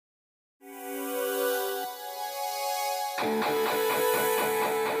Hello,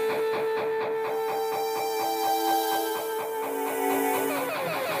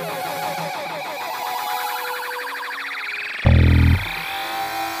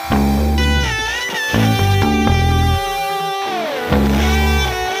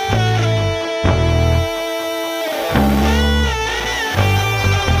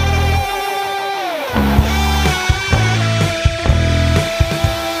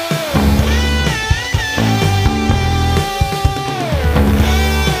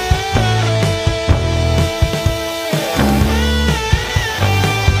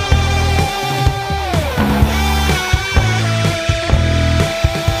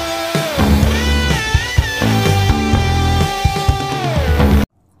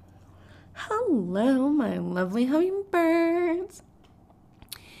 my lovely hummingbirds.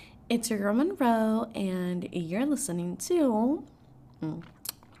 It's your girl Monroe, and you're listening to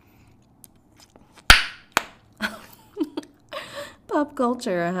Pop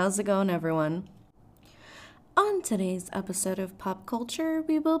Culture. How's it going, everyone? On today's episode of Pop Culture,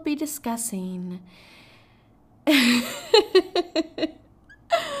 we will be discussing that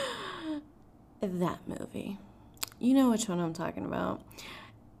movie. You know which one I'm talking about.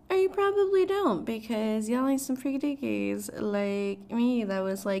 Or you probably don't, because y'all ain't some freaky dickies like me that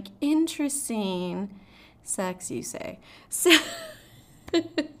was like, interesting sex, you say. So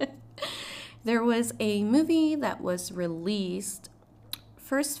there was a movie that was released,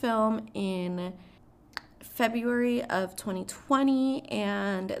 first film in February of 2020,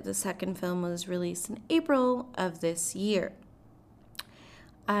 and the second film was released in April of this year.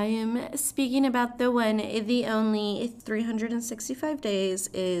 I am speaking about the one, the only 365 Days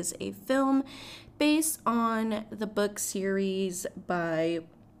is a film based on the book series by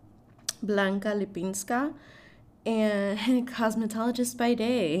Blanka Lipinska and Cosmetologist by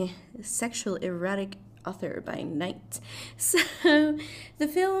Day, Sexual Erotic Author by Night. So the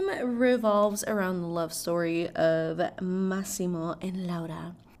film revolves around the love story of Massimo and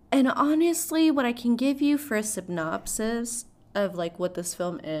Laura. And honestly, what I can give you for a synopsis of like what this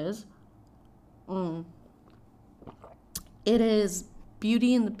film is, it is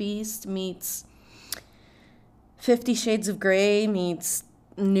Beauty and the Beast meets 50 Shades of Grey meets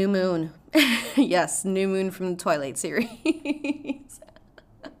New Moon. Yes, New Moon from the Twilight series.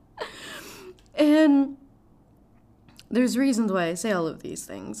 And there's reasons why I say all of these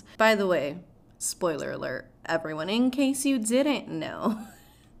things. By the way, spoiler alert, everyone, in case you didn't know.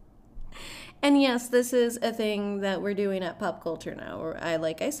 And yes, this is a thing that we're doing at Pop Culture now.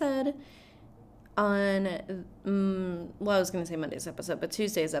 Like I said, on, I was going to say Monday's episode, but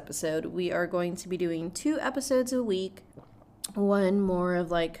Tuesday's episode, we are going to be doing 2 episodes a week. One more of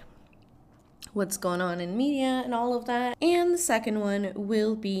like what's going on in media and all of that. And the second one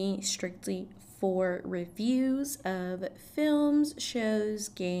will be strictly for reviews of films, shows,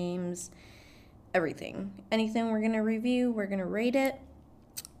 games, everything. Anything we're going to review, we're going to rate it.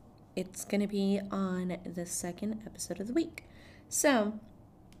 It's going to be on the second episode of the week. So,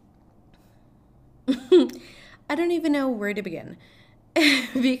 I don't even know where to begin.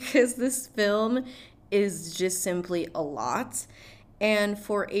 Because this film is just simply a lot. And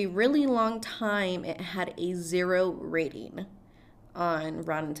for a really long time, it had a 0 rating on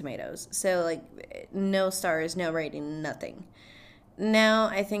Rotten Tomatoes. So, like, no stars, no rating, nothing. Now,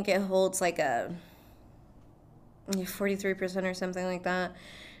 I think it holds like a 43% or something like that.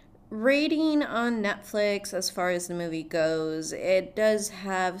 Rating on Netflix, as far as the movie goes, it does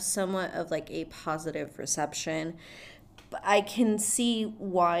have somewhat of like a positive reception. But I can see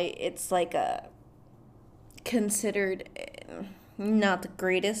why it's like a considered not the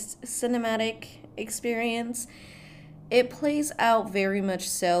greatest cinematic experience. It plays out very much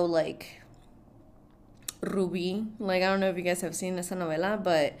so like Ruby. Like, I don't know if you guys have seen esa novela,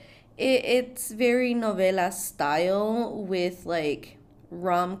 but it's very novela style with like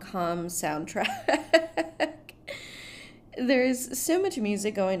rom-com soundtrack. There's so much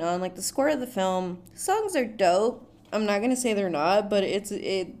music going on. Like, the score of the film, songs are dope. I'm not gonna say they're not, but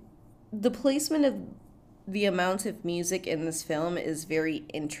the placement of the amount of music in this film is very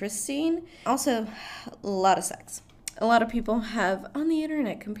interesting. Also, a lot of sex. A lot of people have on the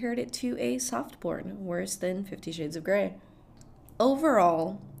internet compared it to a soft porn, worse than 50 Shades of Grey.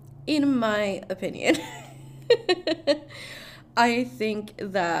 Overall, in my opinion, I think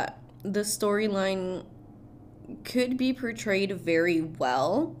that the storyline could be portrayed very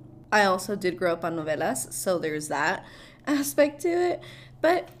well. I also did grow up on novelas, so there's that aspect to it.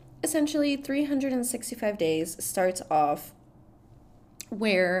 But essentially, 365 Days starts off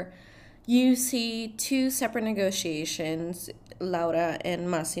where you see 2 separate negotiations Laura and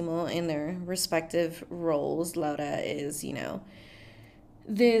Massimo in their respective roles. Laura is,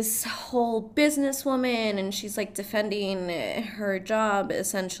 this whole businesswoman, and she's like defending her job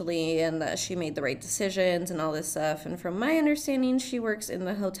essentially, and that she made the right decisions and all this stuff. And from my understanding, she works in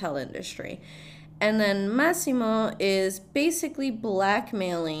the hotel industry. And then Massimo is basically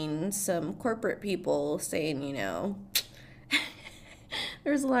blackmailing some corporate people, saying,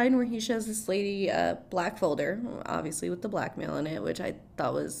 there's a line where he shows this lady a black folder, obviously with the blackmail in it, which I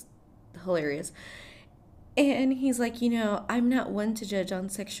thought was hilarious. And he's like, I'm not one to judge on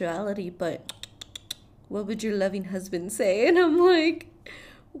sexuality, but what would your loving husband say? And I'm like,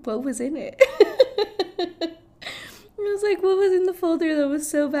 what was in it? I was like, what was in the folder that was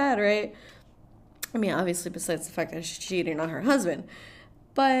so bad, right? I mean, obviously, besides the fact that she's cheating on her husband.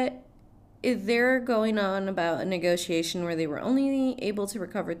 But they're going on about a negotiation where they were only able to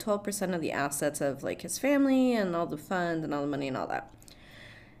recover 12% of the assets of, like, his family and all the funds and all the money and all that.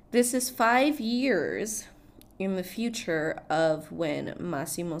 This is 5 years in the future of when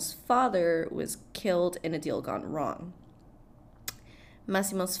Massimo's father was killed in a deal gone wrong.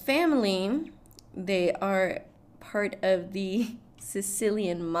 Massimo's family, they are part of the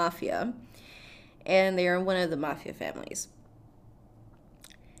Sicilian mafia, and they are one of the mafia families.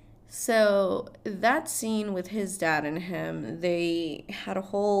 So that scene with his dad and him, they had a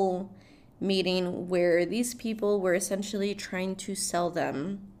whole meeting where these people were essentially trying to sell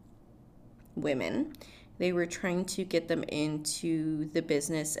them women. They were trying to get them into the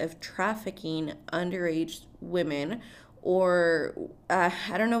business of trafficking underage women, or I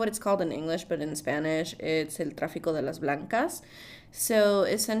don't know what it's called in English, but in Spanish, it's el tráfico de las blancas. So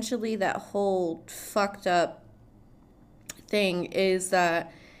essentially that whole fucked up thing is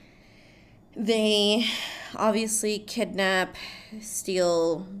that they obviously kidnap,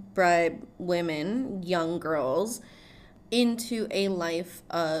 steal, bribe women, young girls, into a life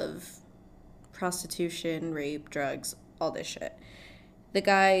of prostitution, rape, drugs, all this shit. The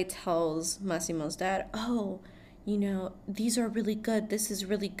guy tells Massimo's dad, these are really good. This is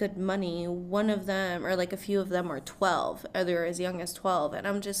really good money. One of them, or like a few of them, are 12. Or they're as young as 12. And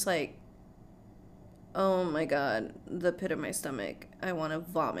I'm just like, oh my God, the pit of my stomach. I want to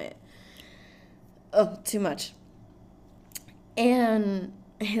vomit. Oh, too much. And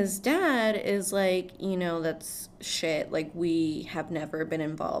his dad is like, that's shit. Like, we have never been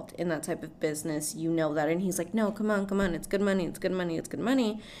involved in that type of business. You know that. And he's like, no, come on. It's good money. It's good money. It's good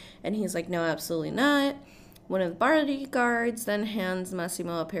money. And he's like, no, absolutely not. One of the bodyguards then hands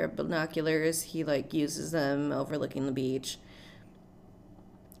Massimo a pair of binoculars. He, uses them overlooking the beach.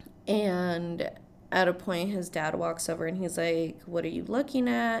 And at a point, his dad walks over and he's like, what are you looking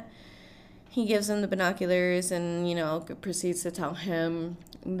at? He gives him the binoculars and, proceeds to tell him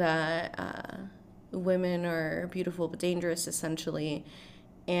that women are beautiful but dangerous, essentially.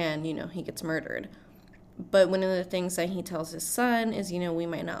 And, he gets murdered. But one of the things that he tells his son is, we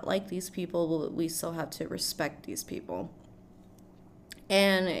might not like these people, but we still have to respect these people.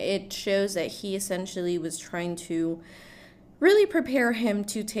 And it shows that he essentially was trying to really prepare him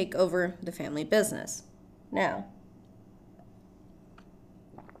to take over the family business. Now,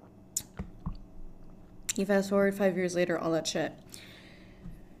 you fast forward 5 years later, all that shit.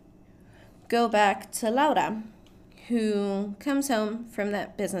 Go back to Laura, who comes home from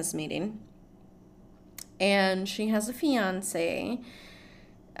that business meeting. And she has a fiance,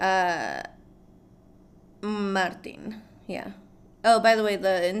 Martin. Yeah. Oh, by the way,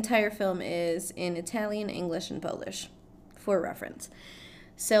 the entire film is in Italian, English, and Polish, for reference.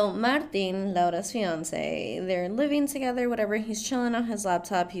 So Martin, Laura's fiance, they're living together, whatever. He's chilling on his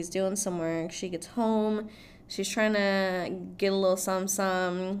laptop. He's doing some work. She gets home. She's trying to get a little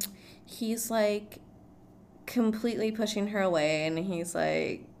some. He's like completely pushing her away, and he's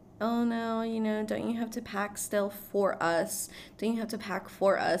like, oh no, don't you have to pack still for us? Don't you have to pack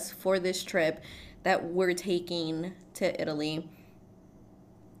for us for this trip that we're taking to Italy?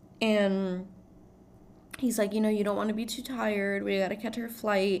 And he's like, you don't want to be too tired. We got to catch our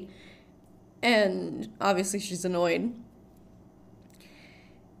flight. And obviously she's annoyed.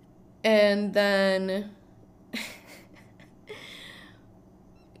 And then,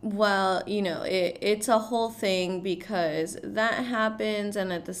 well, it's a whole thing because that happens.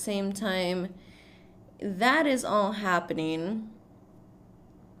 And at the same time, that is all happening.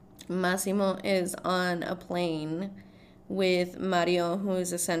 Massimo is on a plane with Mario, who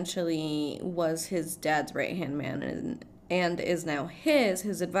is essentially was his dad's right-hand man and is now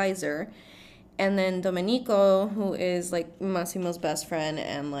his advisor. And then Domenico, who is like Massimo's best friend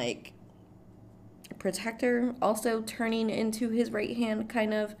and like protector, also turning into his right hand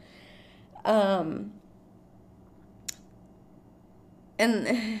kind of. And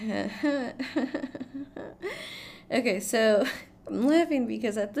okay, so I'm laughing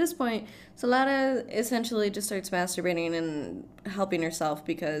because at this point, Solara essentially just starts masturbating and helping herself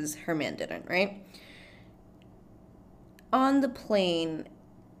because her man didn't, right? On the plane,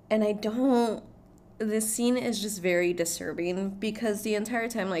 and this scene is just very disturbing because the entire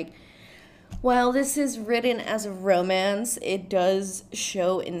time, like, while this is written as a romance, it does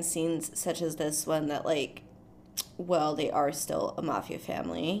show in scenes such as this one that, like, well, they are still a mafia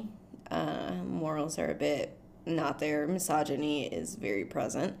family. Morals are a bit not there. Misogyny is very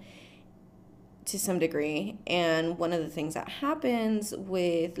present to some degree. And one of the things that happens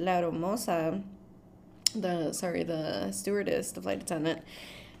with La Hermosa, the stewardess, the flight attendant,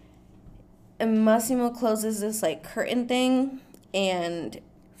 and Massimo closes this like curtain thing and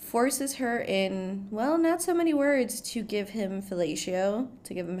forces her in, well, not so many words, to give him fellatio,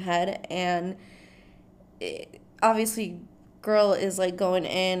 to give him head. And obviously girl is like going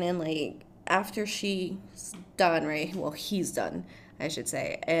in, and like after she's done, right, well, he's done, I should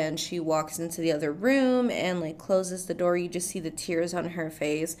say, and she walks into the other room and like closes the door, you just see the tears on her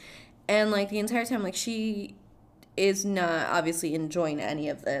face. And like the entire time, like, she is not obviously enjoying any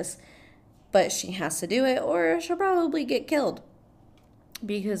of this, but she has to do it or she'll probably get killed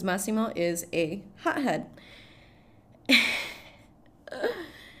because Massimo is a hothead.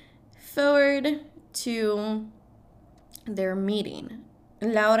 Forward to their meeting.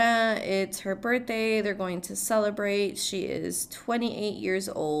 Laura, it's her birthday. They're going to celebrate. She is 28 years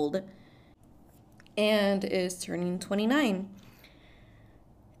old and is turning 29.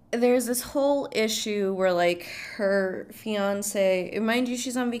 There's this whole issue where, like, her fiance, mind you,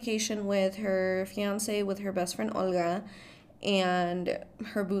 she's on vacation with her fiance, with her best friend Olga, and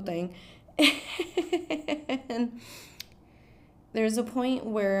her buteng. And there's a point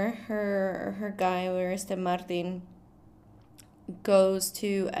where her guy, where este Martin, goes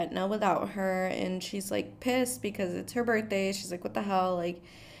to Etna without her, and she's like pissed because it's her birthday. She's like, what the hell? Like,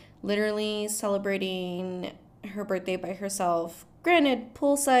 literally celebrating her birthday by herself. Granted,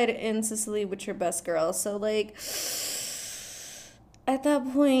 poolside in Sicily with your best girl. So, like, at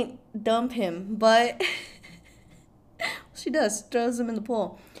that point, dump him. But she does, throws him in the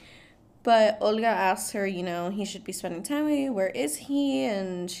pool. But Olga asks her, you know, he should be spending time with you. Where is he?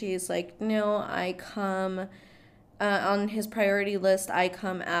 And she's like, no, I come on his priority list. I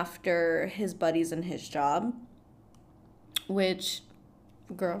come after his buddies and his job. Which,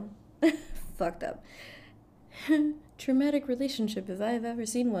 girl, fucked up. Traumatic relationship if I have ever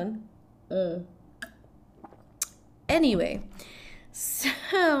seen one. Anyway,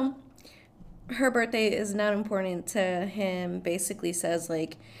 so her birthday is not important to him. Basically says,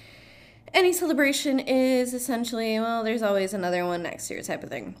 like, any celebration is essentially, well, there's always another one next year type of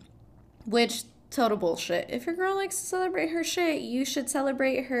thing. Which, total bullshit. If your girl likes to celebrate her shit, you should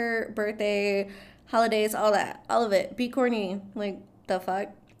celebrate her birthday, holidays, all that. All of it. Be corny. Like, the fuck?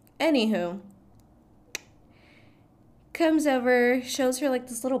 Anywho, comes over, shows her like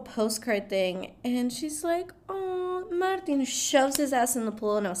this little postcard thing, and she's like, oh, Martin, shoves his ass in the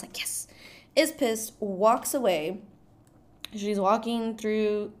pool, and I was like, yes. Is pissed, walks away. She's walking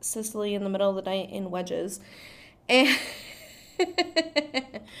through Sicily in the middle of the night in wedges, and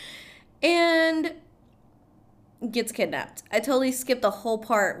and gets kidnapped. I totally skipped the whole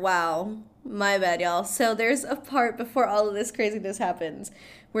part. Wow, my bad, y'all. So there's a part before all of this craziness happens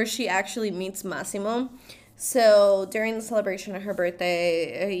where she actually meets Massimo. So during the celebration of her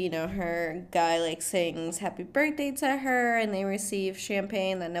birthday, you know, her guy like sings happy birthday to her, and they receive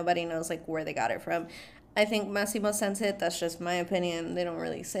champagne that nobody knows like where they got it from. I think Massimo sent it. That's just my opinion. They don't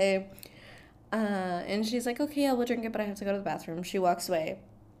really say. And she's like, okay, I will drink it, but I have to go to the bathroom. She walks away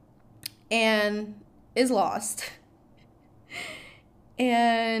and is lost.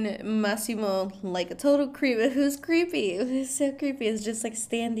 And Massimo, like a total creep, it was creepy. It was so creepy. It's just like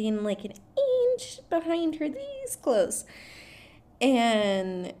standing like an inch behind her, this close.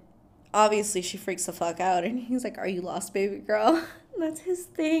 And obviously she freaks the fuck out. And he's like, are you lost, baby girl? That's his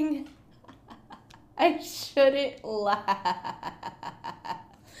thing. I shouldn't laugh.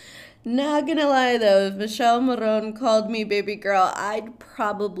 Not gonna lie though, if Michelle Morone called me baby girl, I'd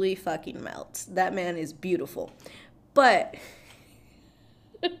probably fucking melt. That man is beautiful. But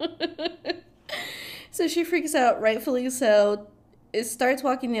so she freaks out, rightfully so. It starts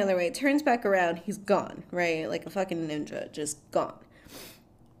walking the other way, turns back around, he's gone, right? Like a fucking ninja, just gone.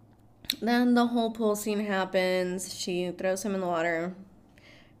 Then the whole pool scene happens. She throws him in the water,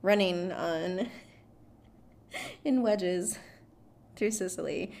 running on in wedges through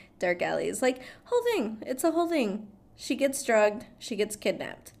Sicily, dark alleys. Like, whole thing. It's a whole thing. She gets drugged. She gets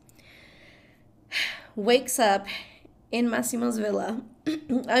kidnapped. Wakes up in Massimo's villa.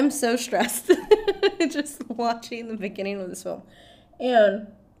 I'm so stressed just watching the beginning of this film. And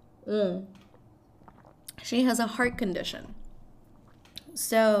she has a heart condition.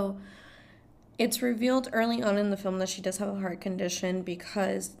 So it's revealed early on in the film that she does have a heart condition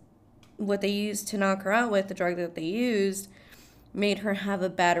because what they used to knock her out with, the drug that they used, made her have a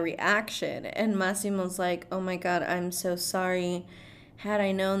bad reaction. And Massimo's like, oh my God, I'm so sorry. Had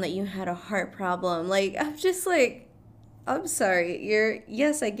I known that you had a heart problem. Like, I'm just like, I'm sorry.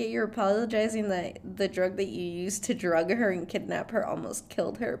 Yes, I get you're apologizing that the drug that you used to drug her and kidnap her almost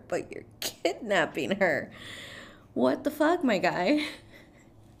killed her, but you're kidnapping her. What the fuck, my guy?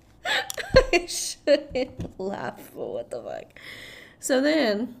 I shouldn't laugh, but what the fuck? So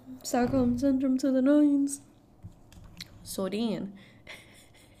then, Stockholm Syndrome to the nines. So then,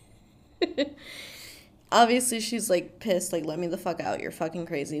 obviously she's like pissed, like, let me the fuck out, you're fucking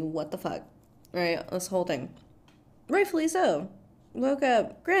crazy, what the fuck, right? This whole thing. Rightfully so. Woke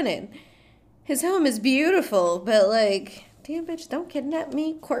up, granted, his home is beautiful, but like, damn bitch, don't kidnap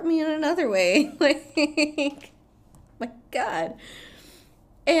me, court me in another way. Like, my God.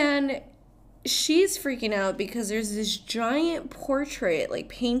 And she's freaking out because there's this giant portrait, like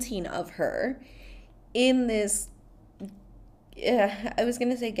painting of her in this, I was going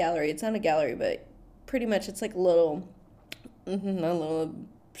to say gallery. It's not a gallery, but pretty much it's like a little, not a little,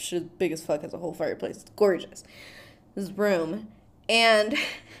 shit big as fuck as a whole fireplace. It's gorgeous. This room. And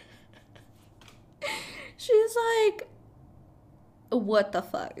she's like, what the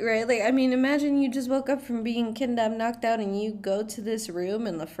fuck, right? Like, I mean, imagine you just woke up from being kidnapped, knocked out, and you go to this room,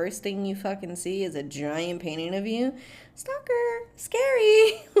 and the first thing you fucking see is a giant painting of you. Stalker,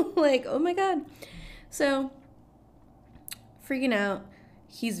 scary. Like, oh my God. So, freaking out.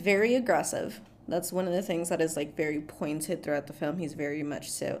 He's very aggressive. That's one of the things that is, like, very pointed throughout the film. He's very much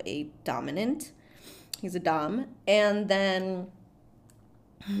so a dominant. He's a dom. And then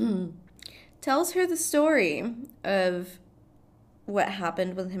tells her the story of what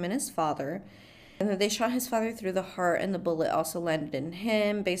happened with him and his father. And then they shot his father through the heart, and the bullet also landed in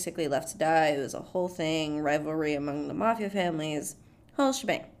him, basically left to die. It was a whole thing, rivalry among the mafia families, whole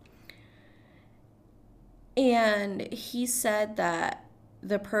shebang. And he said that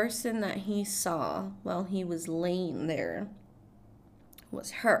the person that he saw while he was laying there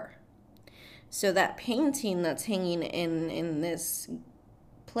was her. So that painting that's hanging in this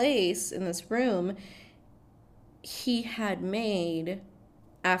place, in this room, he had made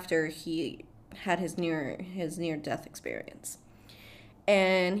after he had his near death experience.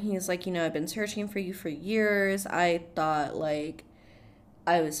 And he's like, you know, I've been searching for you for years. I thought like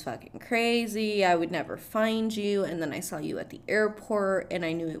I was fucking crazy. I would never find you. And then I saw you at the airport and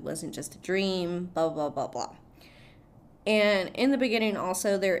I knew it wasn't just a dream, blah, blah, blah, blah. And in the beginning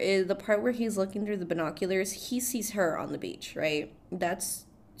also, there is the part where he's looking through the binoculars. He sees her on the beach, right? That's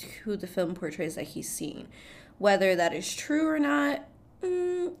who the film portrays that he's seeing. Whether that is true or not,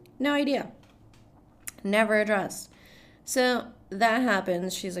 no idea. Never addressed. So that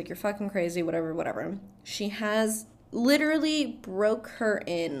happens. She's like, you're fucking crazy, whatever, whatever. She has literally broke her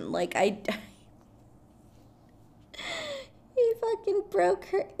in. Like, he fucking broke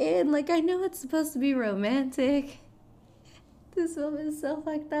her in. Like, I know it's supposed to be romantic. This film is so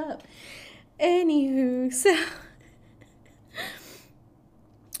fucked up. Anywho, so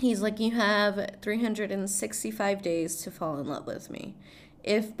he's like, you have 365 days to fall in love with me.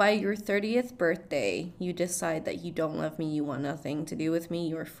 If by your 30th birthday you decide that you don't love me, you want nothing to do with me,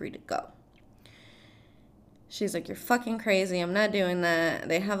 you are free to go. She's like, you're fucking crazy. I'm not doing that.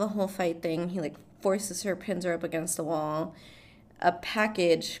 They have a whole fight thing. He like forces her, pins her up against the wall. A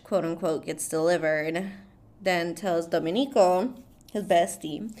package, quote unquote, gets delivered. Then tells Domenico, his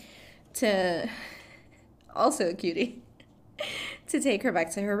bestie, to, also a cutie, to take her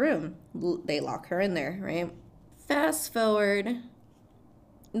back to her room. They lock her in there, right? Fast forward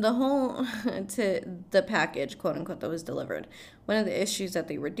the whole to the package, quote unquote, that was delivered. One of the issues that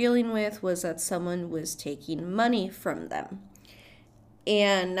they were dealing with was that someone was taking money from them.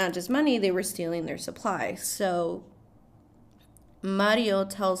 And not just money, they were stealing their supply. So Mario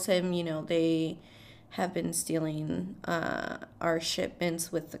tells him, you know, they have been stealing our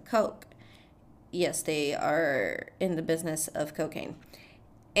shipments with the coke. Yes, they are in the business of cocaine.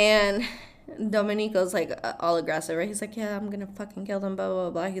 And Domenico's like all aggressive, right? He's like, yeah, I'm gonna fucking kill them, blah, blah,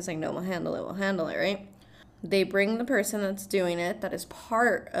 blah. He's like, no, we'll handle it, right? They bring the person that's doing it, that is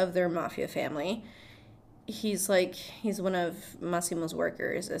part of their mafia family. He's one of Massimo's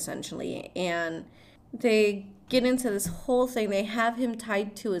workers, essentially. And they get into this whole thing. They have him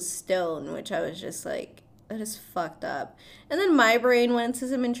tied to a stone, which I was just like, that is fucked up. And then my brain went into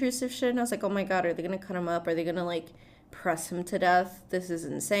some intrusive shit, and I was like, oh my God, are they gonna cut him up? Are they gonna like press him to death. This is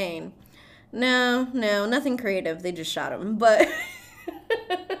insane. No, nothing creative. They just shot him. But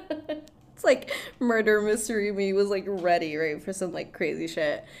it's like murder mystery me was like ready, right, for some like crazy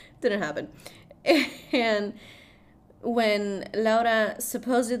shit. Didn't happen. And when Laura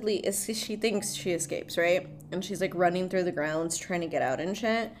supposedly she thinks she escapes, right? And she's like running through the grounds trying to get out and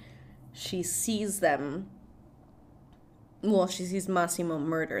shit. She sees them. Well, she sees Massimo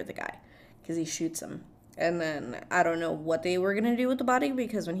murder the guy because he shoots him. And then I don't know what they were going to do with the body,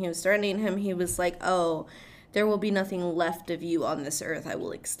 because when he was threatening him, he was like, oh, there will be nothing left of you on this earth. I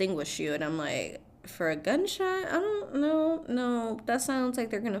will extinguish you. And I'm like, for a gunshot? I don't know. No, that sounds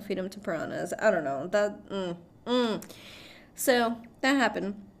like they're going to feed him to piranhas. I don't know. So that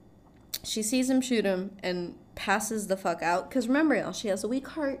happened. She sees him shoot him and passes the fuck out. Because remember, y'all, she has a weak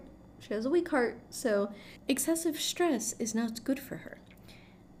heart. So excessive stress is not good for her.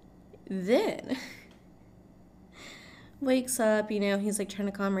 Then wakes up, he's like trying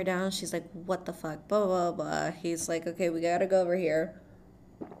to calm her down. She's like, what the fuck, blah, blah, blah. He's like, okay, we gotta go over here.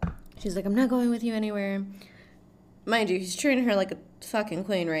 She's like, I'm not going with you anywhere. Mind you, he's treating her like a fucking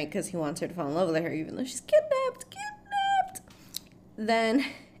queen, right? Because he wants her to fall in love with her, even though she's kidnapped. Then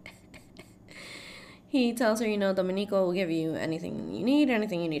he tells her, Domenico will give you anything you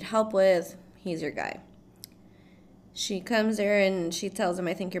need help with. He's your guy. She comes there and she tells him,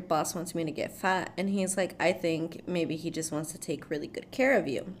 I think your boss wants me to get fat. And he's like, I think maybe he just wants to take really good care of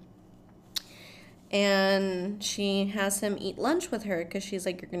you. And she has him eat lunch with her because she's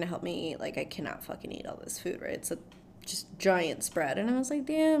like, you're going to help me eat. Like, I cannot fucking eat all this food, right? It's a just giant spread. And I was like,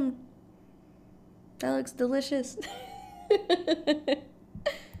 damn, that looks delicious.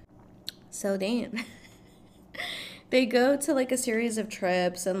 So damn. They go to like a series of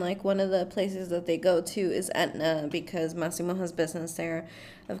trips, and like one of the places that they go to is Etna because Massimo has business there.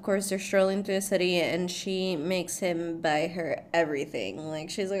 Of course, they're strolling through the city and she makes him buy her everything. Like,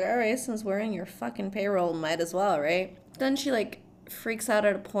 she's like, all right, since we're in your fucking payroll, might as well, right? Then she like freaks out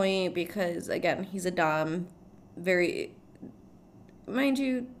at a point because, again, he's a dom, very, mind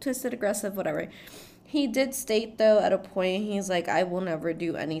you, twisted, aggressive, whatever. He did state, though, at a point, he's like, I will never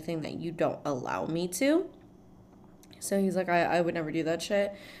do anything that you don't allow me to. So he's like, I would never do that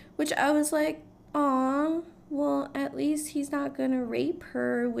shit. Which I was like, aw, well, at least he's not gonna rape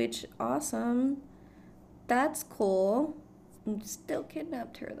her, which, awesome. That's cool. Still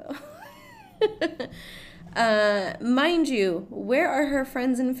kidnapped her, though. Mind you, where are her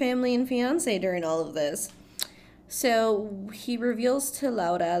friends and family and fiance during all of this? So he reveals to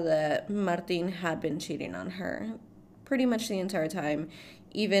Laura that Martin had been cheating on her pretty much the entire time,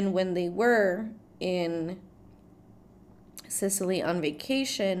 even when they were in Sicily on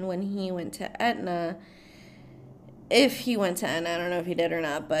vacation. When he went to Etna, if he went to Etna, I don't know if he did or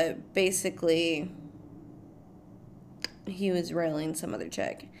not, but basically he was railing some other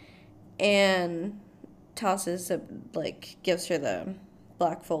chick and gives her the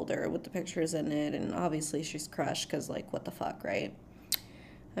black folder with the pictures in it, and obviously she's crushed because, like, what the fuck, right?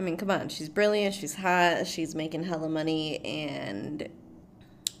 I mean, come on, she's brilliant, she's hot, she's making hella money, and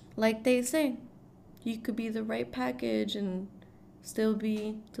like they say, you could be the right package and still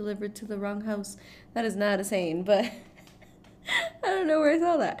be delivered to the wrong house. That is not a saying, but I don't know where I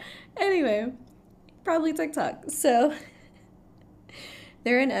saw that. Anyway, probably TikTok. So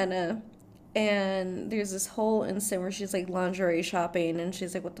they're in Etna, and there's this whole instant where she's like lingerie shopping, and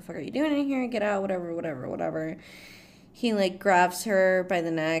she's like, what the fuck are you doing in here? Get out, whatever. He like grabs her by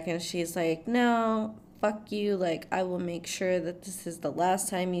the neck, and she's like, no, fuck you, like, I will make sure that this is the last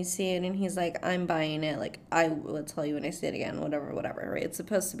time you see it. And he's like, I'm buying it, like, I will tell you when I see it again, whatever, right? It's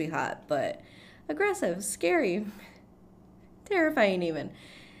supposed to be hot, but aggressive, scary, terrifying even.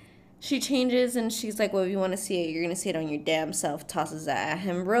 She changes, and she's like, well, if you want to see it, you're going to see it on your damn self. Tosses that at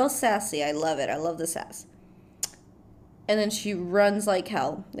him. Real sassy. I love it. I love the sass. And then she runs like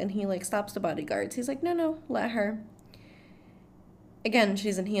hell. And he, like, stops the bodyguards. He's like, no, let her. Again,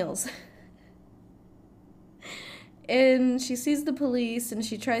 she's in heels. And she sees the police, and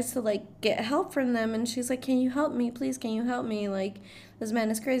she tries to, like, get help from them. And she's like, can you help me? Please, can you help me? Like, this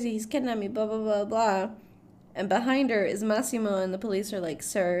man is crazy. He's kidnapped me, blah, blah, blah, blah. And behind her is Massimo, and the police are like,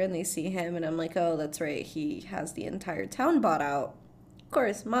 sir, and they see him, and I'm like, oh, that's right, he has the entire town bought out. Of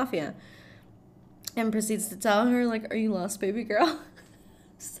course, mafia. And proceeds to tell her, like, are you lost, baby girl?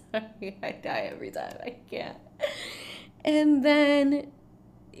 Sorry, I die every time. I can't. And then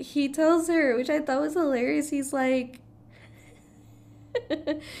he tells her, which I thought was hilarious, he's like,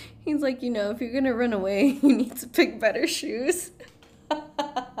 if you're gonna run away, you need to pick better shoes.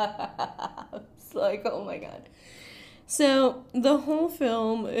 Like, oh my god. So the whole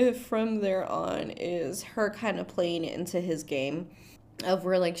film, if from there on, is her kind of playing into his game of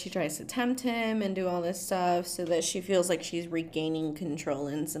where like she tries to tempt him and do all this stuff so that she feels like she's regaining control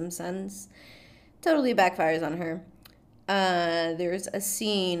in some sense. Totally backfires on her. There's a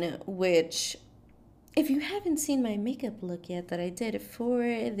scene which, if you haven't seen my makeup look yet that I did for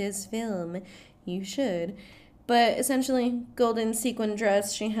this film, you should. But essentially, golden sequin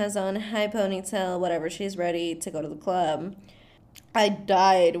dress, she has on, high ponytail, whatever, she's ready to go to the club. I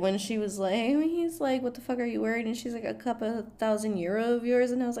died when she was like, he's like, what the fuck are you wearing? And she's like, a couple of €1,000 of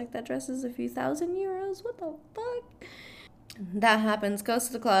yours. And I was like, that dress is a few €1,000? What the fuck? That happens, goes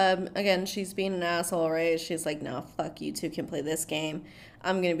to the club. Again, she's being an asshole, right? She's like, no, fuck, you two can play this game.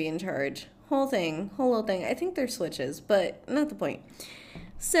 I'm gonna be in charge. Whole little thing. I think they're switches, but not the point.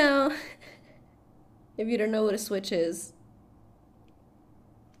 So, if you don't know what a switch is,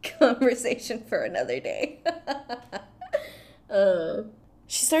 conversation for another day.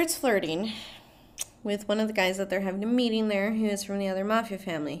 She starts flirting with one of the guys that they're having a meeting there who is from the other mafia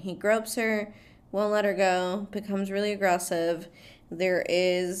family. He gropes her, won't let her go, becomes really aggressive.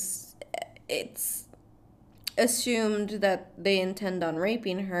 It's assumed that they intend on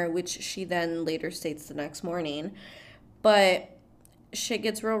raping her, which she then later states the next morning. But shit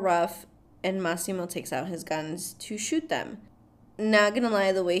gets real rough, and Massimo takes out his guns to shoot them. Not gonna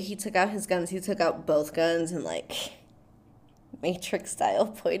lie, the way he took out his guns, he took out both guns and like Matrix style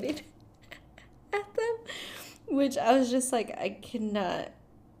pointed at them, which I was just like, I cannot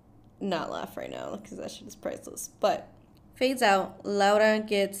not laugh right now because that shit is priceless. But fades out. Laura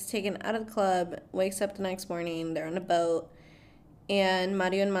gets taken out of the club, wakes up the next morning, they're on a boat, and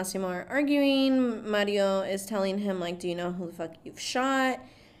Mario and Massimo are arguing. Mario is telling him like, do you know who the fuck you've shot?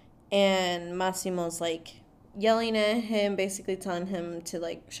 And Massimo's like yelling at him, basically telling him to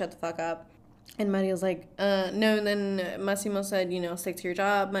like shut the fuck up. And Mario's like, no. And then Massimo said, stick to your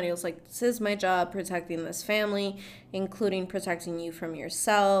job. Mario's like, this is my job, protecting this family, including protecting you from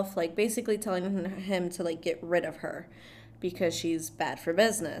yourself. Like, basically telling him to, like, get rid of her because she's bad for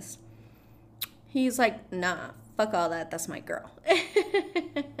business. He's like, nah, fuck all that. That's my girl.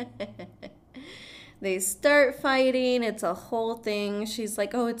 They start fighting. It's a whole thing. She's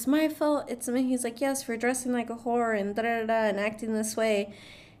like, oh, it's my fault. It's me. He's like, yes, for dressing like a whore and da-da-da-da and acting this way.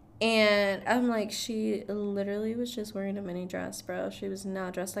 And I'm like, she literally was just wearing a mini dress, bro. She was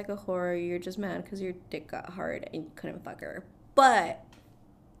not dressed like a whore. You're just mad because your dick got hard and you couldn't fuck her. But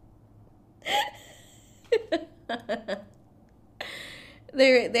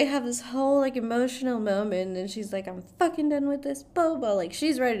they have this whole like emotional moment, and she's like, I'm fucking done with this boba. Like,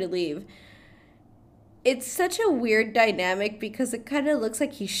 she's ready to leave. It's such a weird dynamic because it kind of looks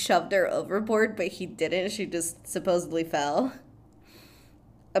like he shoved her overboard, but he didn't. She just supposedly fell.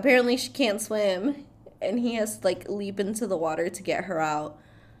 Apparently she can't swim, and he has to like leap into the water to get her out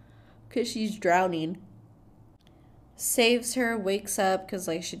because she's drowning. Saves her, wakes up because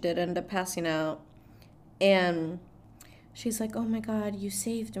like she did end up passing out, and she's like, oh my god, you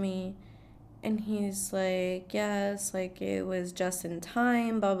saved me. And he's like, yes, like it was just in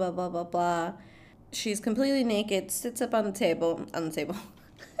time, blah blah blah blah blah. She's completely naked, sits up on the table.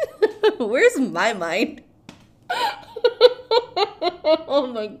 Where's my mind? Oh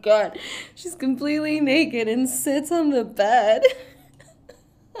my god. She's completely naked and sits on the bed.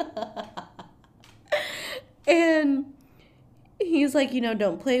 And he's like,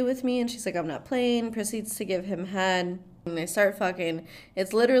 don't play with me. And she's like, I'm not playing. Proceeds to give him head. And they start fucking.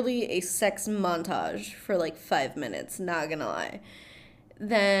 It's literally a sex montage for like 5 minutes, not gonna lie.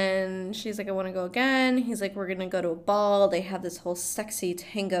 Then she's like, I want to go again. He's like, we're gonna go to a ball. They have this whole sexy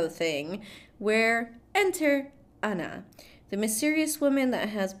tango thing where enter Anna, the mysterious woman that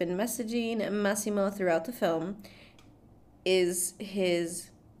has been messaging Massimo throughout the film, is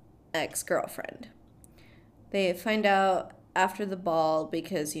his ex-girlfriend. They find out after the ball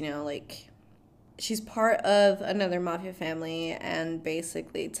because, like, she's part of another mafia family and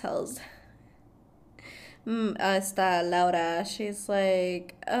basically tells esta Laura, she's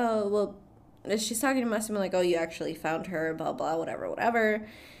like, oh, well, she's talking to Massimo like, oh, you actually found her, blah, blah, whatever.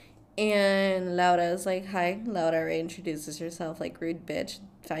 And Laura's like, hi. Laura introduces herself like, rude bitch.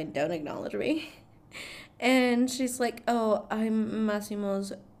 Fine, don't acknowledge me. And she's like, oh, I'm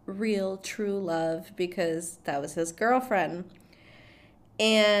Massimo's real true love because that was his girlfriend.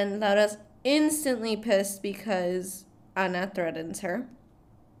 And Laura's instantly pissed because Anna threatens her.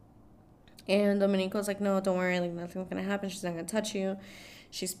 And Domenico's like, no, don't worry, like nothing's gonna happen. She's not gonna touch you.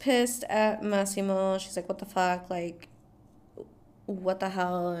 She's pissed at Massimo. She's like, what the fuck? Like, what the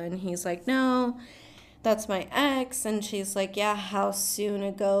hell? And he's like, no, that's my ex. And she's like, yeah, how soon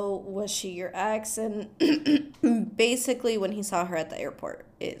ago was she your ex? And basically when he saw her at the airport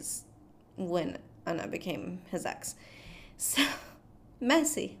is when Anna became his ex. So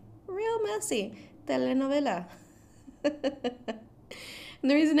messy, real messy. Telenovela. And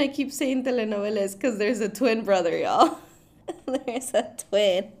the reason I keep saying telenovela is because there's a twin brother, y'all. There's a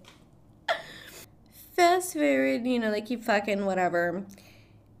twin. Fast forward, they keep fucking, whatever.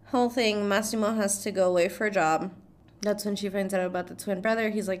 Whole thing, Massimo has to go away for a job. That's when she finds out about the twin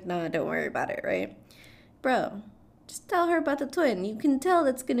brother. He's like, nah, don't worry about it, right? Bro, just tell her about the twin. You can tell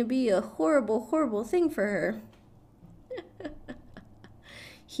that's going to be a horrible, horrible thing for her.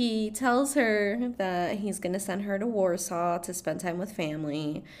 He tells her that he's going to send her to Warsaw to spend time with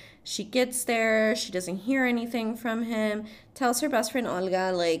family. She gets there. She doesn't hear anything from him. Tells her best friend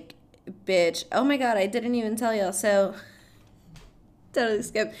Olga, like, bitch, oh my God, I didn't even tell y'all. So, totally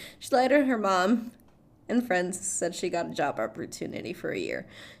skipped. She lied to her mom and friends, said she got a job opportunity for a year.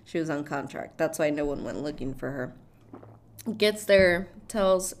 She was on contract. That's why no one went looking for her. Gets there,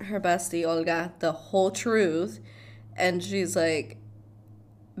 tells her bestie Olga the whole truth. And she's like,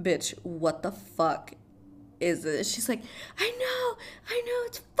 bitch, what the fuck is this? She's like, I know,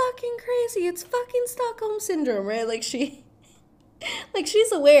 it's fucking crazy. It's fucking Stockholm Syndrome, right? Like she's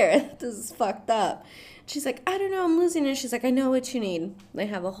aware this is fucked up. She's like, I don't know, I'm losing it. She's like, I know what you need. They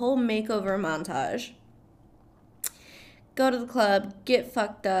have a whole makeover montage. Go to the club, get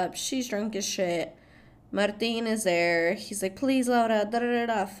fucked up. She's drunk as shit. Martin is there. He's like, please, Laura,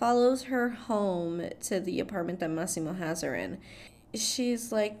 da-da-da-da. Follows her home to the apartment that Massimo has her in.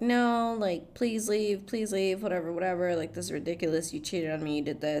 She's like, no, like, please leave, whatever. Like, this is ridiculous. You cheated on me. You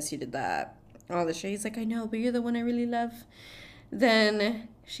did this, you did that. All this shit. He's like, I know, but you're the one I really love. Then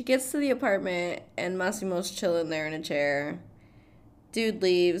she gets to the apartment, and Massimo's chilling there in a chair. Dude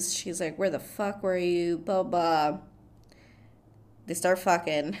leaves. She's like, where the fuck were you? Blah, blah. They start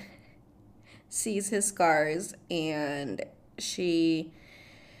fucking. Sees his scars, and she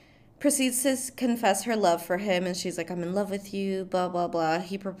proceeds to confess her love for him, and she's like, I'm in love with you, blah, blah, blah.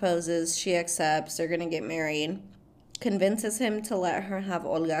 He proposes. She accepts. They're going to get married. Convinces him to let her have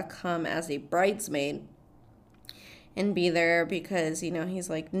Olga come as a bridesmaid and be there because, he's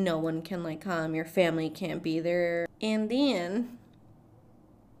like, no one can, like, come. Your family can't be there. And then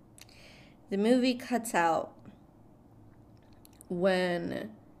the movie cuts out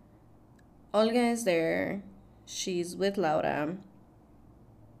when Olga is there. She's with Laura.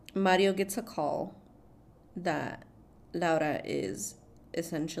 Mario gets a call that Laura is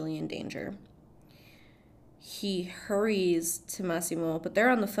essentially in danger. He hurries to Massimo, but they're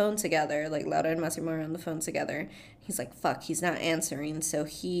on the phone together. Like, Laura and Massimo are on the phone together. He's like, fuck, he's not answering. So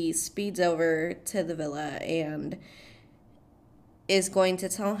he speeds over to the villa and is going to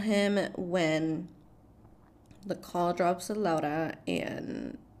tell him when the call drops to Laura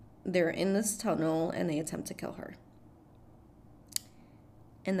and they're in this tunnel and they attempt to kill her.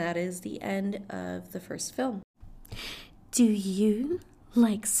 And that is the end of the first film. Do you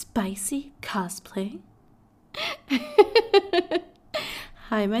like spicy cosplay?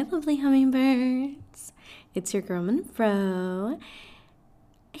 Hi, my lovely hummingbirds. It's your girl Monroe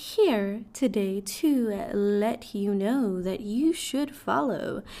here today to let you know that you should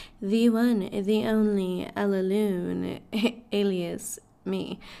follow the one, the only Ella Loon, alias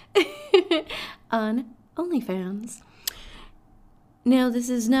me, on OnlyFans. Now, this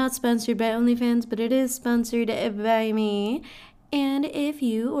is not sponsored by OnlyFans, but it is sponsored by me. And if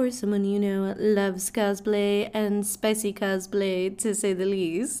you or someone you know loves cosplay and spicy cosplay, to say the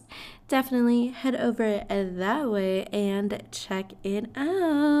least, definitely head over that way and check it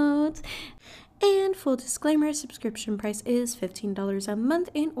out. And full disclaimer, subscription price is $15 a month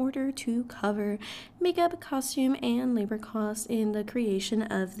in order to cover makeup, costume, and labor costs in the creation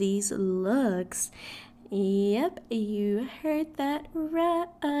of these looks. Yep, you heard that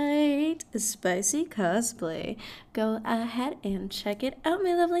right. Spicy cosplay. Go ahead and check it out,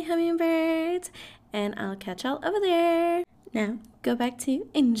 my lovely hummingbirds. And I'll catch y'all over there. Now, go back to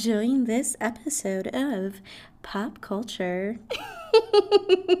enjoying this episode of Pop Culture.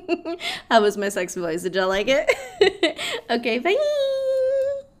 How was my sexy voice? Did y'all like it? Okay, bye.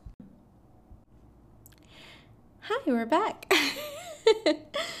 Hi, we're back.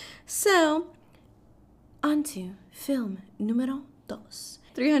 So, on to film numero dos.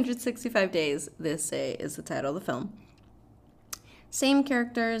 365 Days, This Day is the title of the film. Same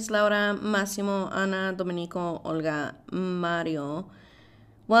characters, Laura, Massimo, Anna, Domenico, Olga, Mario.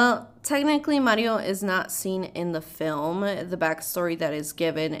 Well, technically Mario is not seen in the film. The backstory that is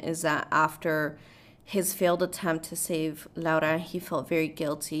given is that after his failed attempt to save Laura, he felt very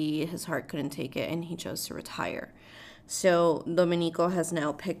guilty. His heart couldn't take it, and he chose to retire. So Domenico has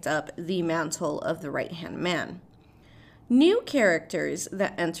now picked up the mantle of the right-hand man. New characters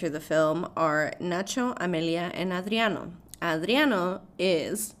that enter the film are Nacho, Amelia, and Adriano. Adriano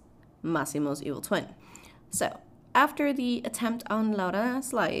is Massimo's evil twin. So, after the attempt on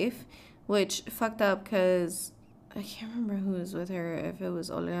Laura's life, which fucked up because I can't remember who was with her, if it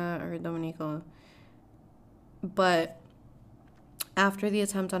was Olga or Domenico. But after the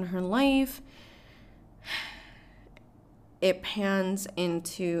attempt on her life, it pans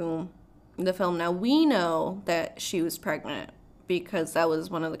into the film. Now, we know that she was pregnant because that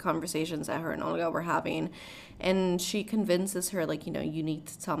was one of the conversations that her and Olga were having. And she convinces her, like, you know, you need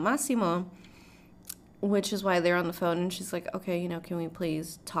to tell Massimo, which is why they're on the phone. And she's like, okay, you know, can we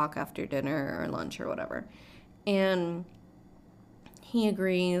please talk after dinner or lunch or whatever? And he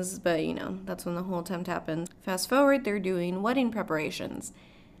agrees, but, you know, that's when the whole attempt happens. Fast forward, they're doing wedding preparations.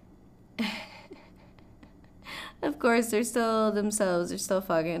 Of course, they're still themselves. They're still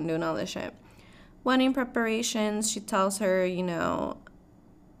fucking doing all this shit. Wedding preparations, she tells her, you know,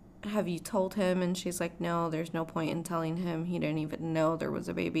 have you told him? And she's like, no, there's no point in telling him. He didn't even know there was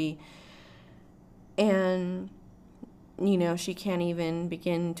a baby. And, you know, she can't even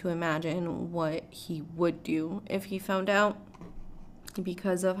begin to imagine what he would do if he found out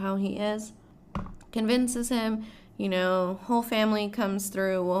because of how he is. Convinces him, you know, whole family comes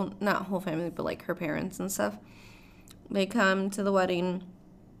through. Well, not whole family, but like her parents and stuff. They come to the wedding,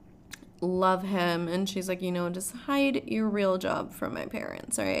 love him, and she's like, you know, just hide your real job from my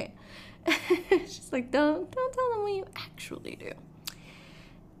parents, all right? She's like, don't tell them what you actually do.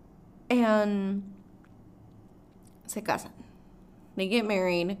 And se casan. They get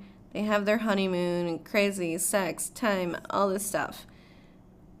married. They have their honeymoon, crazy sex, time, all this stuff.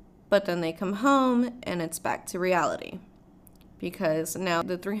 But then they come home, and it's back to reality. Because now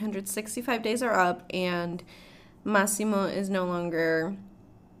the 365 days are up, and Massimo is no longer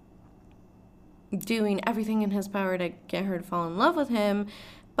doing everything in his power to get her to fall in love with him,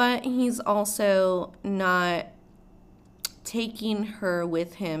 but he's also not taking her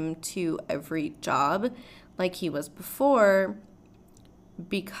with him to every job like he was before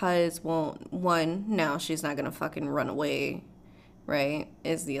because, well, one, now she's not gonna fucking run away, right,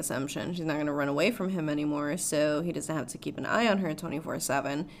 is the assumption. She's not gonna run away from him anymore, so he doesn't have to keep an eye on her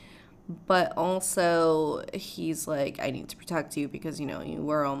 24/7. But also, he's like, I need to protect you because, you know, you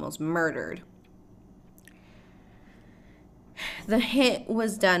were almost murdered. The hit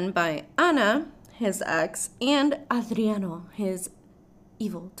was done by Ana, his ex, and Adriano, his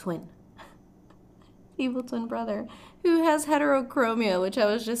evil twin. Evil twin brother, who has heterochromia, which I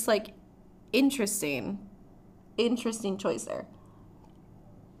was just like, interesting. Interesting choice there.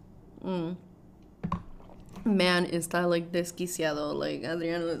 Man, está like desquiciado. Like,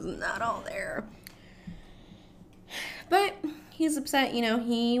 Adriano is not all there. But he's upset, you know,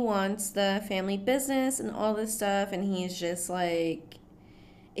 he wants the family business and all this stuff, and he's just like,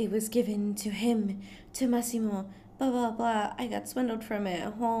 it was given to him, to Massimo, blah, blah, blah. I got swindled from it.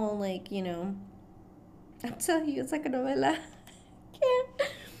 A whole, like, you know, I'm telling you, it's like a novela.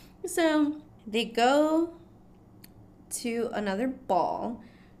 Can't. So they go to another ball.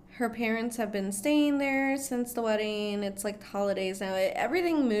 Her parents have been staying there since the wedding. It's like the holidays now.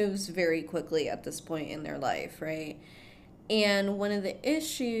 Everything moves very quickly at this point in their life, right? And one of the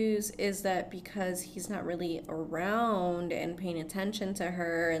issues is that because he's not really around and paying attention to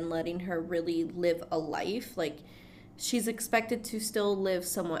her and letting her really live a life, like she's expected to still live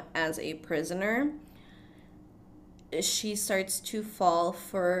somewhat as a prisoner, she starts to fall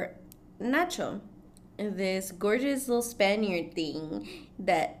for Nacho, this gorgeous little Spaniard thing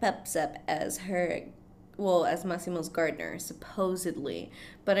that pops up as her, well, as Massimo's gardener, supposedly.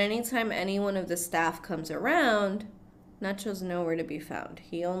 But anytime any one of the staff comes around, Nacho's nowhere to be found.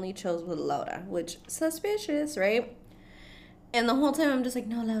 He only chills with Laura, which, suspicious, right? And the whole time I'm just like,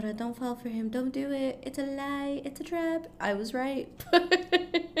 no, Laura, don't fall for him. Don't do it. It's a lie. It's a trap. I was right.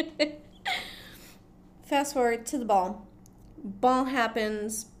 Fast forward to the ball. Ball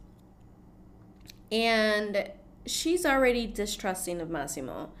happens. And she's already distrusting of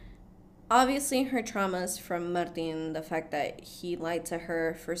Massimo. Obviously, her traumas from Martin, the fact that he lied to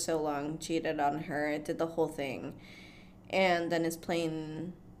her for so long, cheated on her, did the whole thing, and then is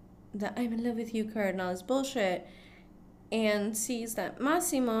playing the I'm in love with you card and all this bullshit, and sees that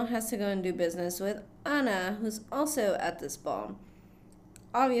Massimo has to go and do business with Ana, who's also at this ball.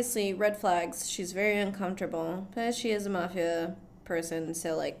 Obviously, red flags. She's very uncomfortable, but she is a mafia person,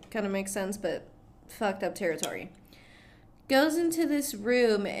 so, like, kind of makes sense, but fucked up territory. Goes into this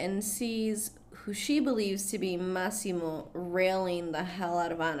room and sees who she believes to be Massimo, railing the hell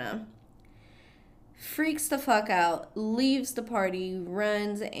out of Anna. Freaks the fuck out, leaves the party,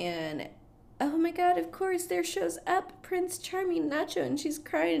 runs, and oh my god, of course, there shows up Prince Charming Nacho, and she's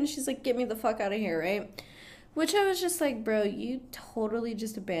crying, and she's like, get me the fuck out of here, right? Which I was just like, bro, you totally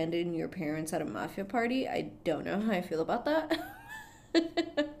just abandoned your parents at a mafia party. I don't know how I feel about that.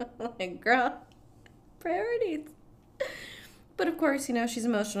 Like, girl, priorities. But of course, you know, she's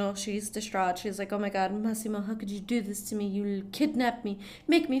emotional. She's distraught. She's like, oh my god, Massimo, how could you do this to me? You kidnap me,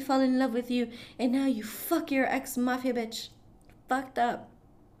 make me fall in love with you, and now you fuck your ex-mafia bitch. Fucked up.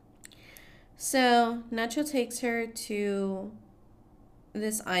 So, Nacho takes her to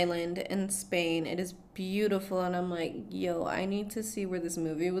this island in Spain. It is beautiful, and I'm like, yo, I need to see where this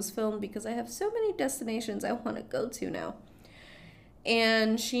movie was filmed because I have so many destinations I want to go to now.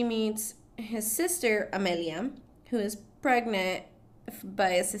 And she meets his sister, Amelia, who is pregnant by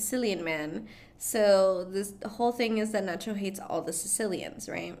a Sicilian man. So the whole thing is that Nacho hates all the Sicilians,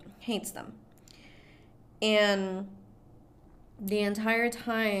 right? Hates them. And the entire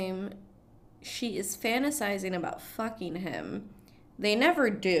time she is fantasizing about fucking him. They never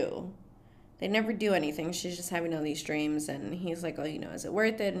do. They never do anything. She's just having all these dreams, and he's like, oh, you know, is it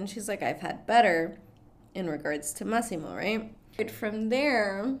worth it? And she's like, I've had better in regards to Massimo, right? From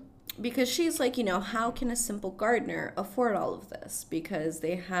there, because she's like, you know, how can a simple gardener afford all of this? Because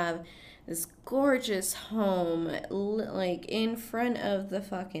they have this gorgeous home, like, in front of the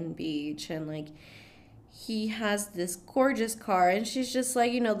fucking beach, and, like, he has this gorgeous car, and she's just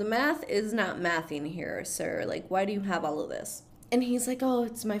like, you know, the math is not mathing here, sir. Like, why do you have all of this? And he's like, oh,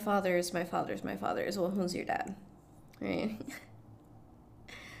 it's my father's. Well, who's your dad? Right?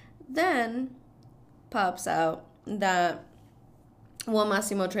 Then pops out that, well,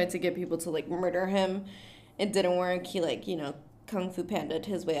 Massimo tried to get people to, like, murder him. It didn't work. He, like, you know, Kung Fu Panda'd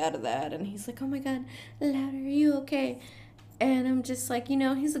his way out of that. And he's like, oh, my God, Louder, are you okay? And I'm just like, you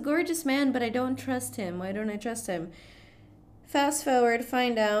know, he's a gorgeous man, but I don't trust him. Why don't I trust him? Fast forward,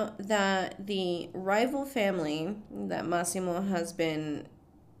 find out that the rival family that Massimo has been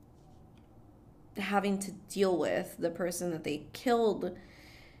having to deal with, the person that they killed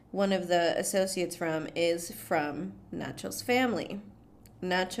one of the associates from, is from Nacho's family.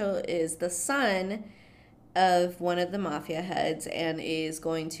 Nacho is the son of one of the mafia heads and is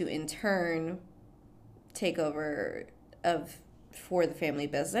going to, in turn, take over for the family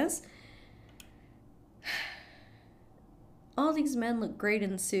business. All these men look great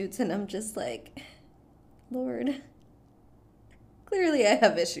in suits, and I'm just like, Lord, clearly I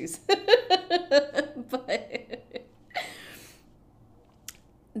have issues. But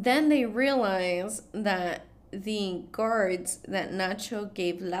then they realize that the guards that Nacho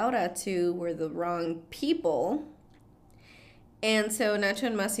gave Laura to were the wrong people. And so Nacho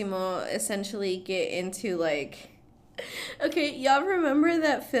and Massimo essentially get into, like, okay, y'all remember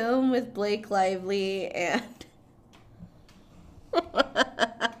that film with Blake Lively and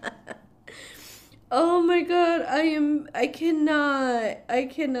oh my god, I cannot.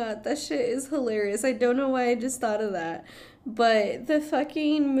 That shit is hilarious. I don't know why I just thought of that. But the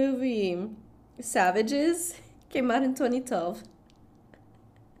fucking movie Savages came out in 2012.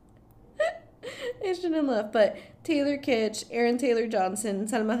 I shouldn't have left, but Taylor Kitsch, Aaron Taylor Johnson,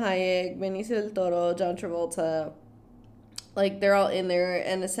 Salma Hayek, Benicio del Toro, John Travolta, like, they're all in there,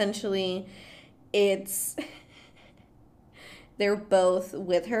 and essentially they're both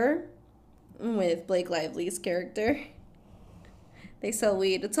with her, with Blake Lively's character. They sell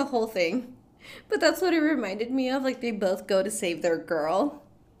weed. It's a whole thing. But that's what it reminded me of. Like, they both go to save their girl.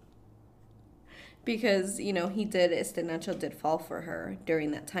 Because, you know, Nacho did fall for her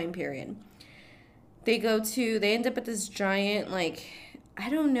during that time period. They end up at this giant, like, I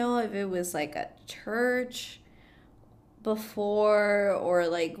don't know if it was like a church before or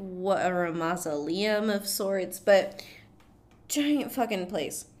like what, or a mausoleum of sorts, but giant fucking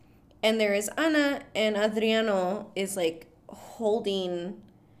place. And there is Ana, and Adriano is, like, holding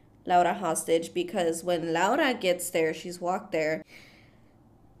Laura hostage because when Laura gets there, she's walked there,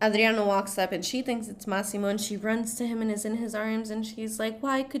 Adriano walks up and she thinks it's Massimo, and she runs to him and is in his arms, and she's like,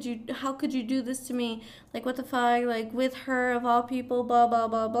 how could you do this to me? Like, what the fuck? Like, with her of all people, blah, blah,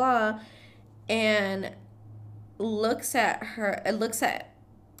 blah, blah. And looks at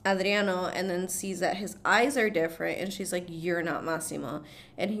Adriano and then sees that his eyes are different, and she's like, you're not Massimo.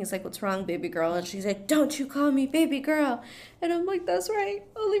 And he's like, what's wrong, baby girl? And she's like, don't you call me baby girl. And I'm like, that's right,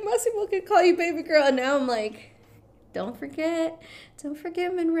 only Massimo can call you baby girl. And now I'm like, don't forget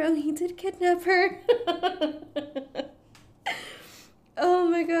Monroe, he did kidnap her. Oh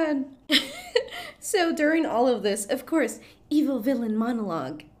my god. So during all of this, of course, evil villain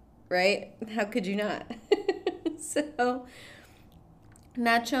monologue, right? How could you not? So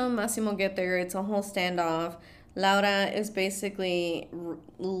Nacho and Massimo get there. It's a whole standoff. Laura is basically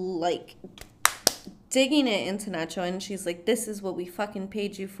like digging it into Nacho, and she's like, this is what we fucking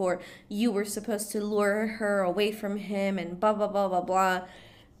paid you for. You were supposed to lure her away from him and blah, blah, blah, blah, blah.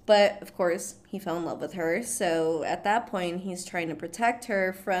 But, of course, he fell in love with her. So, at that point, he's trying to protect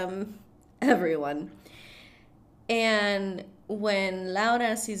her from everyone. And when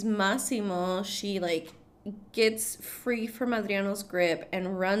Laura sees Massimo, she, like, gets free from Adriano's grip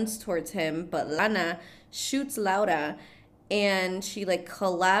and runs towards him. But Lana shoots Laura, and she, like,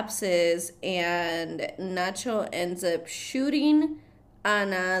 collapses, and Nacho ends up shooting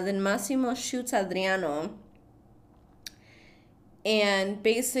Ana. Then Massimo shoots Adriano. And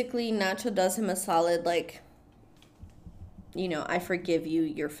basically, Nacho does him a solid, like, you know, I forgive you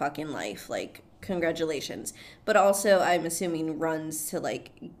your fucking life. Like, congratulations. But also, I'm assuming runs to,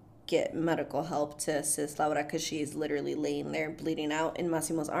 like, get medical help to assist Laura because she's literally laying there bleeding out in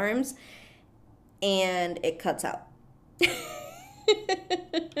Massimo's arms. And it cuts out.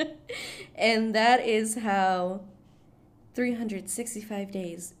 And that is how 365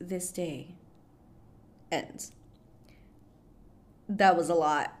 days this day ends. That was a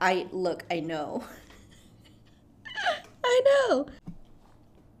lot. I know. I know.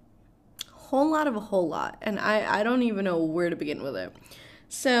 Whole lot of a whole lot. And I don't even know where to begin with it.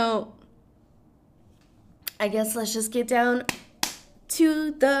 So, I guess let's just get down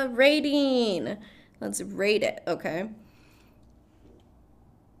to the rating. Let's rate it, okay?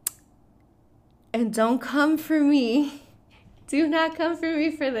 And don't come for me. Do not come for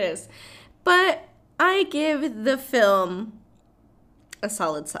me for this. But I give the film a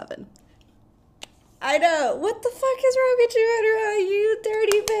solid 7. I know. What the fuck is wrong with you, Edra? You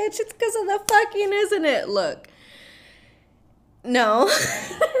dirty bitch. It's because of the fucking, isn't it? Look. No.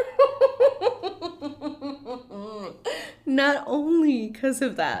 Not only because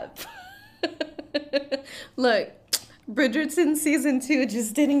of that. Look, Bridgerton season 2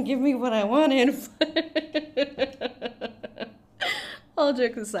 just didn't give me what I wanted. All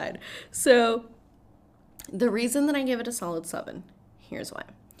jokes aside. So, the reason that I give it a solid 7, here's why.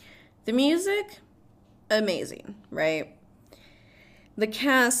 The music, amazing, right? The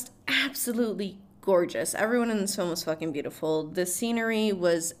cast, absolutely gorgeous. Everyone in this film was fucking beautiful. The scenery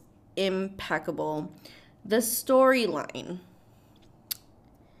was impeccable. The storyline,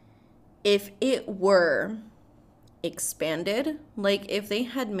 if it were expanded, like if they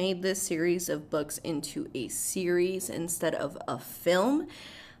had made this series of books into a series instead of a film,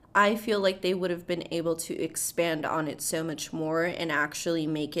 I feel like they would have been able to expand on it so much more and actually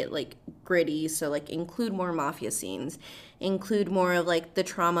make it like gritty. So like include more mafia scenes, include more of like the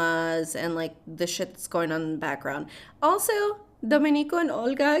traumas and like the shit that's going on in the background. Also, Domenico and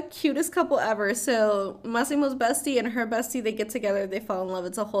Olga, cutest couple ever. So Massimo's bestie and her bestie, they get together, they fall in love.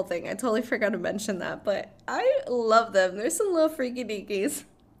 It's a whole thing. I totally forgot to mention that, but I love them. There's some little freaky deakies.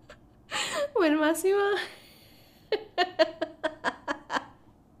 When Massimo...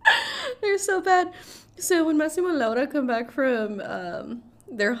 They're so bad. So when Massimo and Laura come back from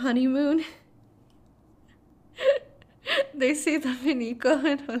their honeymoon, they see Domenico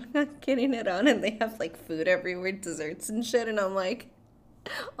and Olga getting it on, and they have like food everywhere, desserts and shit, and I'm like,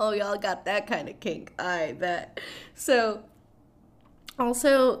 oh, y'all got that kind of kink. I bet. So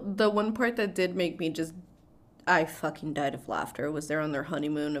also the one part that did make me just, I fucking died of laughter was they're on their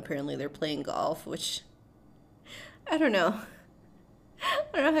honeymoon. Apparently they're playing golf, which I don't know.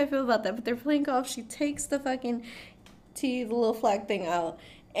 I don't know how I feel about that, but they're playing golf. She takes the fucking the little flag thing out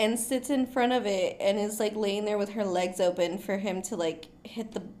and sits in front of it and is like laying there with her legs open for him to like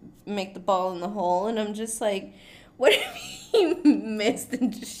make the ball in the hole. And I'm just like, what if he missed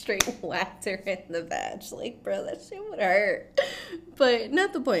and just straight whacked her in the badge? Like, bro, that shit would hurt. But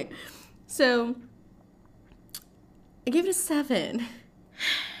not the point. So I gave it a 7.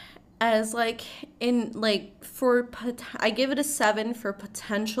 As like in like I give it a 7 for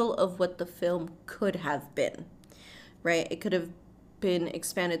potential of what the film could have been, right? It could have been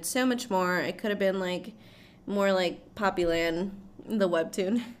expanded so much more. It could have been like more like Poppyland, the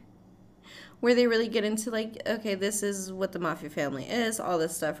webtoon, where they really get into like, okay, this is what the mafia family is, all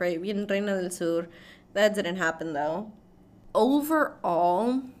this stuff, right? Bien Reina del Sur. That didn't happen though.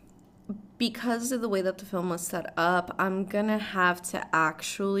 Overall, because of the way that the film was set up, I'm gonna have to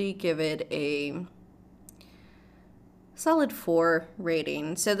actually give it a solid 4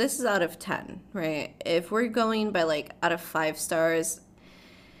 rating. So this is out of 10, right? If we're going by like out of 5 stars,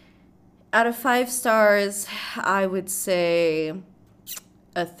 I would say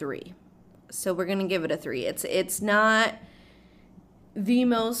a 3. So we're gonna give it a 3. It's not the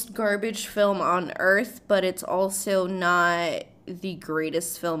most garbage film on earth, but it's also not the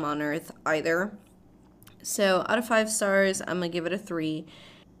greatest film on earth either. So out of 5 stars, I'm gonna give it a 3.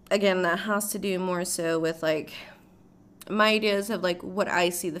 Again, that has to do more so with like my ideas of like what I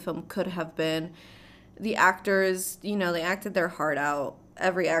see the film could have been. The actors, you know, they acted their heart out.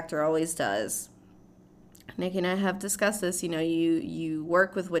 Every actor always does. Nikki and I have discussed this. You know, you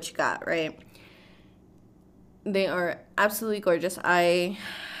work with what you got, right? They are absolutely gorgeous. I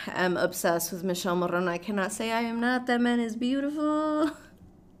am obsessed with Michel Morron. I cannot say I am not. That man is beautiful.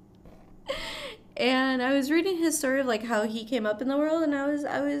 And I was reading his story of like how he came up in the world, and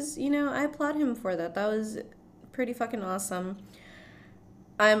I was, you know, I applaud him for that. That was pretty fucking awesome.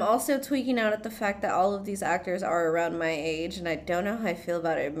 I'm also tweaking out at the fact that all of these actors are around my age, and I don't know how I feel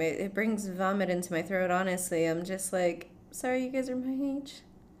about it. It brings vomit into my throat, honestly. I'm just like, sorry, you guys are my age.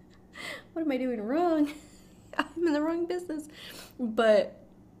 What am I doing wrong? I'm in the wrong business. But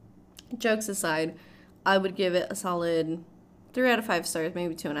jokes aside, I would give it a solid 3 out of 5 stars,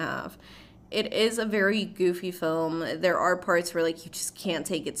 maybe 2.5. It is a very goofy film. There are parts where like you just can't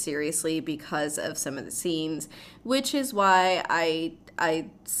take it seriously because of some of the scenes, which is why I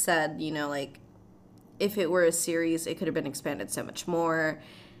said, you know, like if it were a series, it could have been expanded so much more.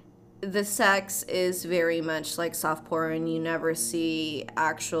 The sex is very much like soft porn. You never see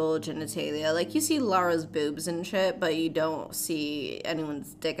actual genitalia. Like, you see Lara's boobs and shit, but you don't see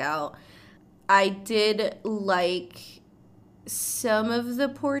anyone's dick out. I did like some of the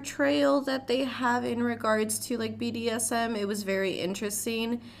portrayal that they have in regards to, like, BDSM. It was very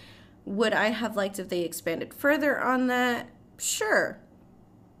interesting. Would I have liked if they expanded further on that? Sure.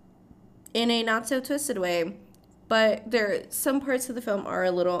 In a not-so-twisted way. But some parts of the film are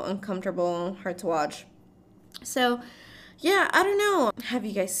a little uncomfortable, hard to watch. So, yeah, I don't know. Have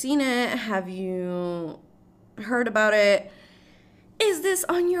you guys seen it? Have you heard about it? Is this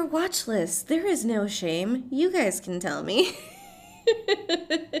on your watch list? There is no shame. You guys can tell me.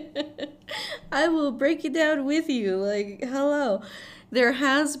 I will break it down with you. Like, hello. There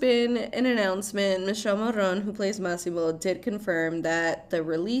has been an announcement. Michel Morron, who plays Massimo, did confirm that the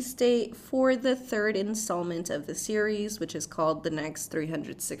release date for the 3rd installment of the series, which is called The Next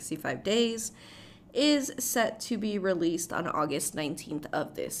 365 Days, is set to be released on August 19th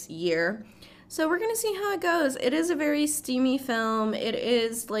of this year. So we're going to see how it goes. It is a very steamy film. It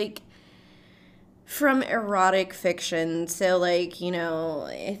is, like, from erotic fiction. So, like, you know,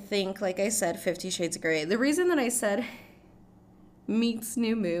 I think, like I said, 50 Shades of Grey. The reason that I said meets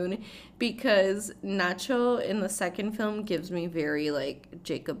New Moon, because Nacho in the second film gives me very like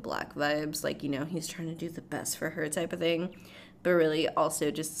Jacob Black vibes, like, you know, he's trying to do the best for her type of thing, but really also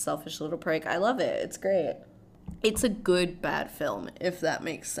just a selfish little prick. I love it. It's great. It's a good bad film, if that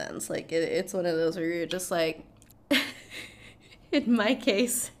makes sense. Like, it's one of those where you're just like, in my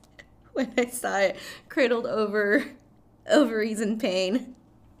case, when I saw it, cradled over ovaries in pain,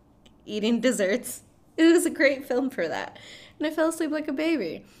 eating desserts. It was a great film for that. And I fell asleep like a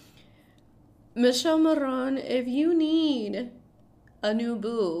baby. Michel Morron, if you need a new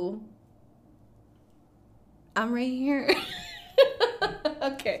boo, I'm right here.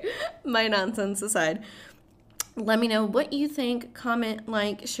 Okay, my nonsense aside. Let me know what you think. Comment,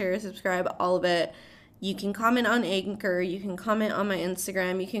 like, share, subscribe, all of it. You can comment on Anchor. You can comment on my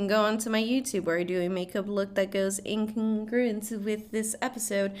Instagram. You can go onto my YouTube where I do a makeup look that goes in congruence with this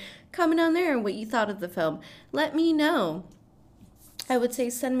episode. Comment on there what you thought of the film. Let me know. I would say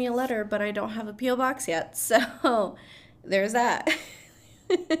send me a letter, but I don't have a P.O. box yet. So there's that.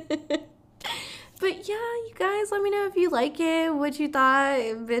 But yeah, you guys, let me know if you like it, what you thought.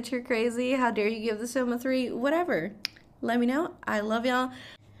 Bitch, you're crazy. How dare you give this film a 3? Whatever. Let me know. I love y'all.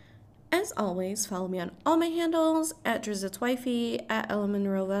 As always, follow me on all my handles, at DrizzitsWifey, at Ella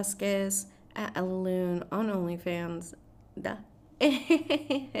Monroe Vasquez, at Ella Loon on OnlyFans. Da.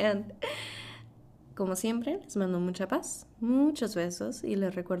 And como siempre, les mando mucha paz, muchos besos, y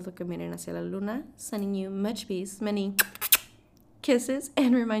les recuerdo que miren hacia la luna, sending you much peace, many kisses,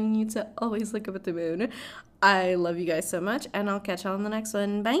 and reminding you to always look up at the moon. I love you guys so much, and I'll catch y'all on the next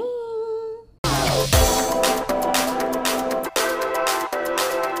one. Bye!